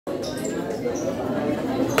Sai,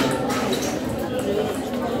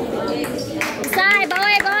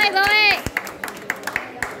 bawi.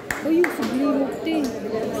 Ayun, sablimok din.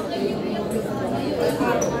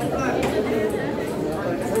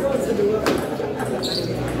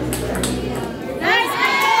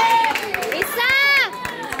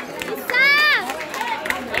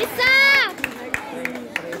 Isa!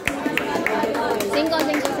 Cinco.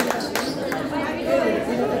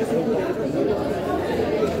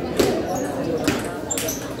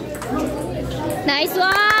 Nice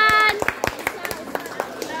one!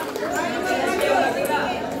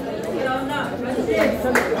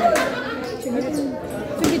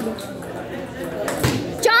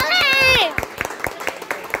 Charlie!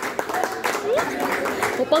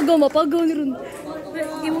 Mapagaw ni Ron.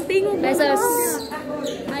 Tingog. Besos.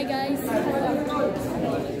 Hi guys.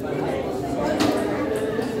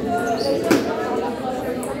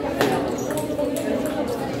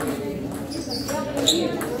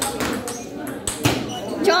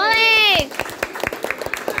 Charlie!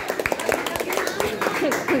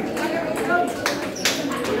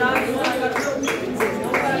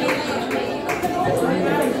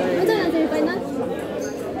 Ano na semifinal?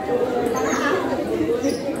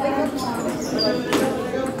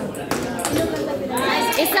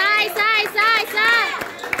 Isa!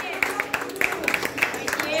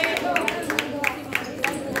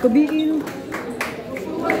 Kabiin.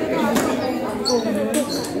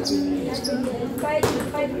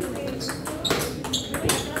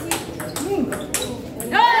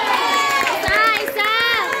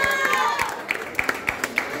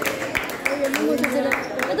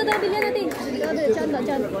 Ito tayo bilyan natin.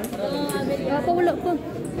 Chan. Pawala po.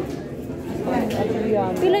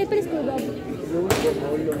 Pilay ko ba?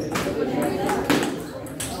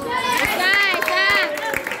 Isa.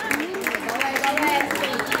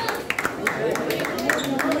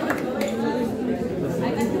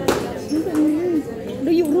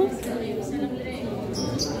 Layo ro.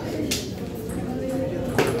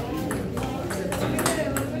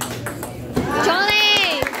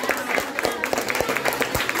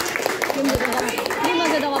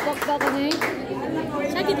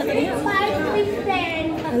 Sakit na kayo?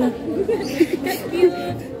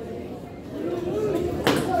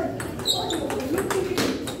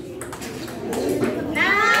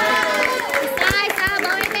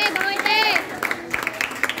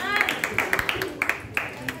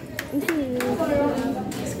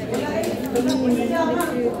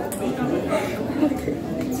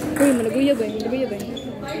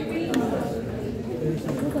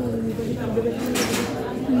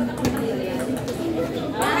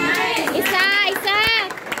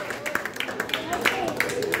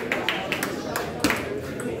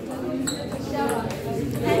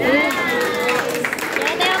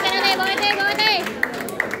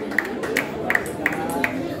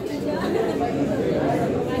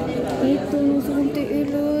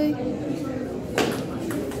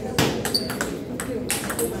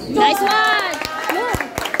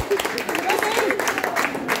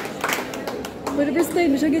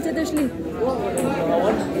 Kristienne, siya git sa Ashley.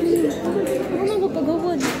 Ano nga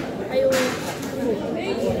pagawad? Ayaw.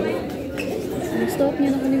 Stop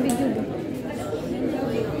niya na ko ng video ba?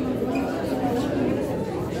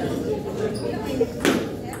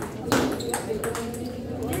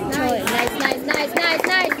 Nice.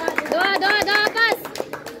 Doa, pas.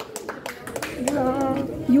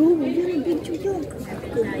 Yung video yun.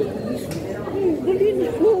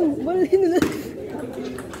 Balin na.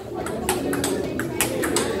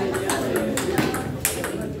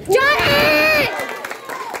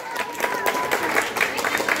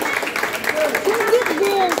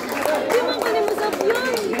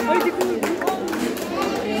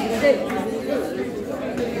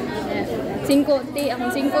 Akong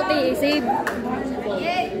 5 save.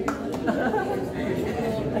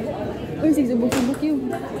 Uy, subok yun.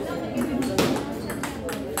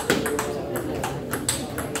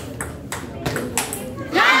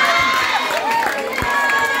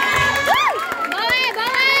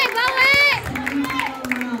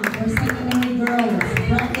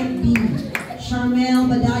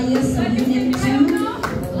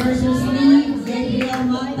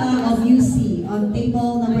 Of UC on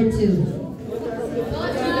table number 2.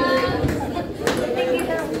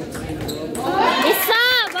 Isa,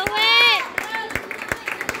 bawi.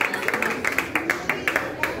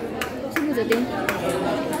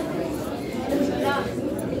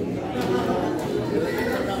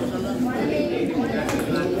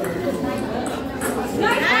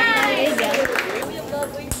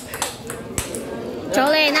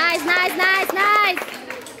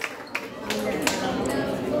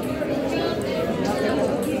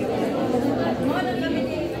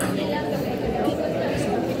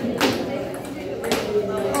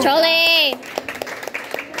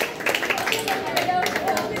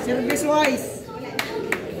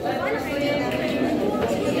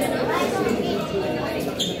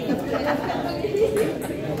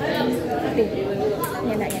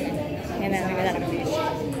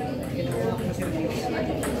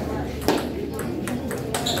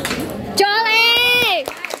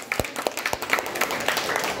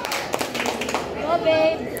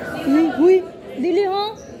 Uy, dili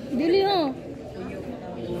ha? Dili ha?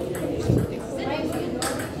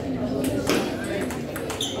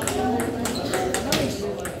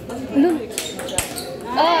 Ano?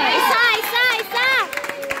 Oh, isa!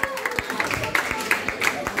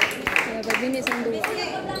 Kaya pag binis ang duwa.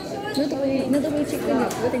 Nato ko i-check ka niya.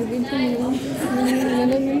 Ba't ang binto mo?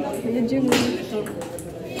 Nalagyan mo.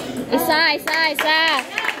 Isa!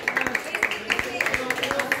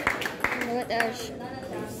 What else?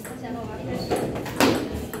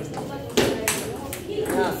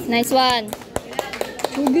 Nice one.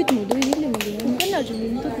 Sugit mo, dili mo. Ano na,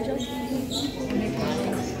 dyan mo.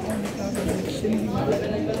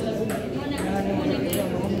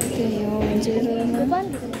 Okay, yun. 0 na.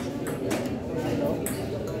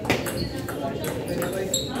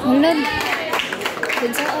 Ulan.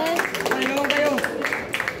 Pinsaan.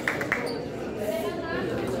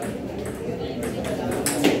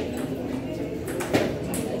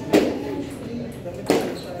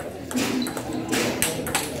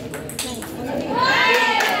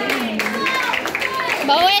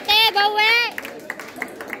 Bawi, te! Bawi!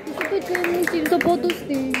 Sakit ka yung sila sa photos,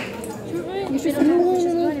 eh. Gusto tulungan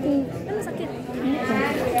na lang ko. Ano sakit?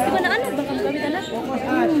 Di ba na ano? Baka kami ka na?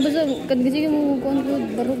 Basta, kasi mo kung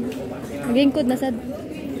barog. Magingkod na sad.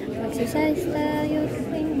 Exercise tayo.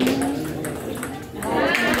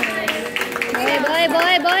 Bawi!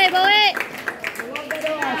 Bawi!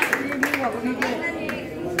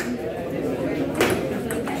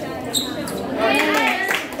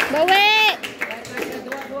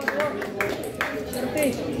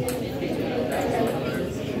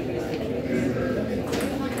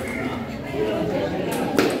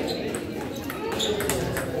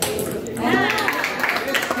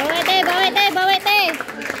 Bawi, te!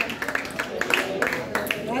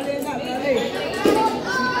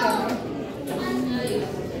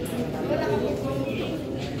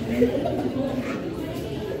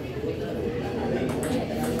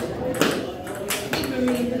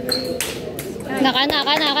 Kana.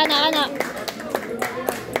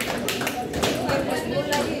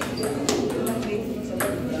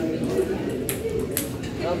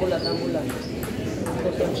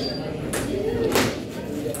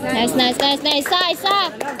 Nice. Isa.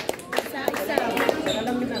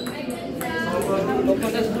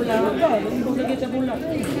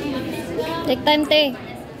 Take time, te.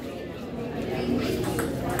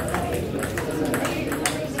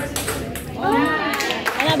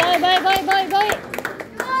 Ano, boy.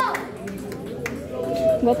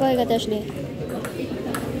 Bapay ka, Ashley.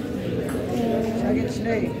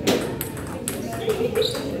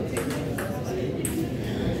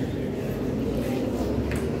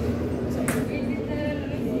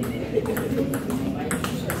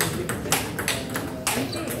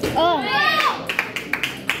 Oh.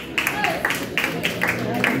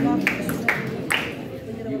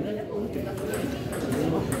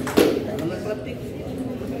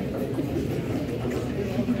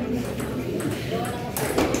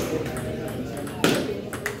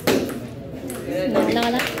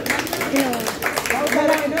 Nakala.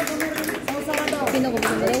 Pino ko ba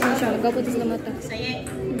na siya gapot sa mata.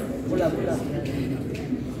 Pula.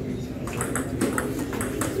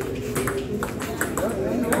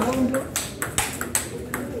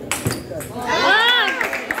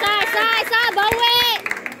 Isa, bawi!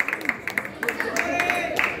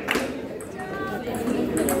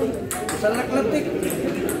 Salak-latik.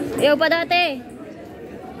 Ayaw pa dati.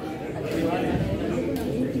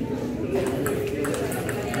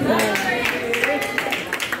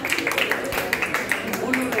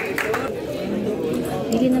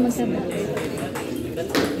 Hindi na magsabak.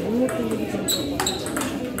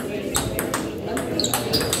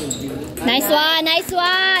 Nice one! Nice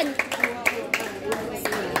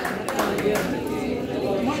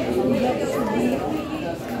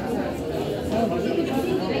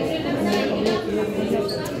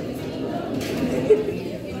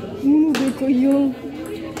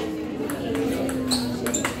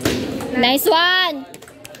one!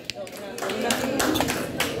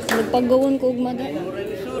 Nagpagawon ko ugmada.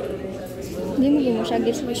 Hindi mo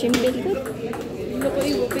gumasyagis mo simbil ko. Hindi ko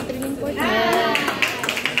iwo, training court.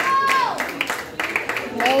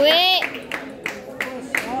 Bawi!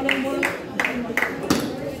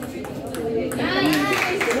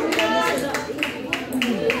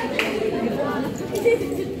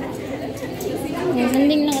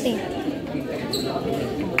 Sanding lang ate.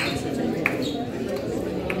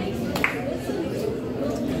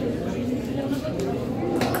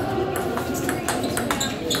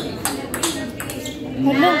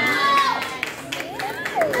 Hala.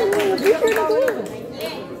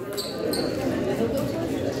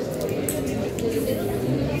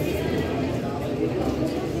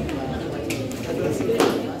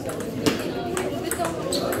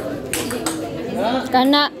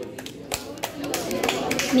 Kana.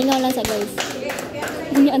 Mingaw lang sa guys.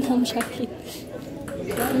 Hindi ang sakit.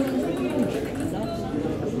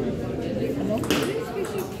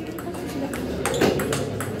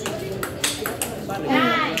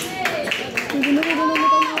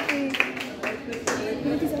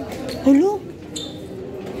 Hello?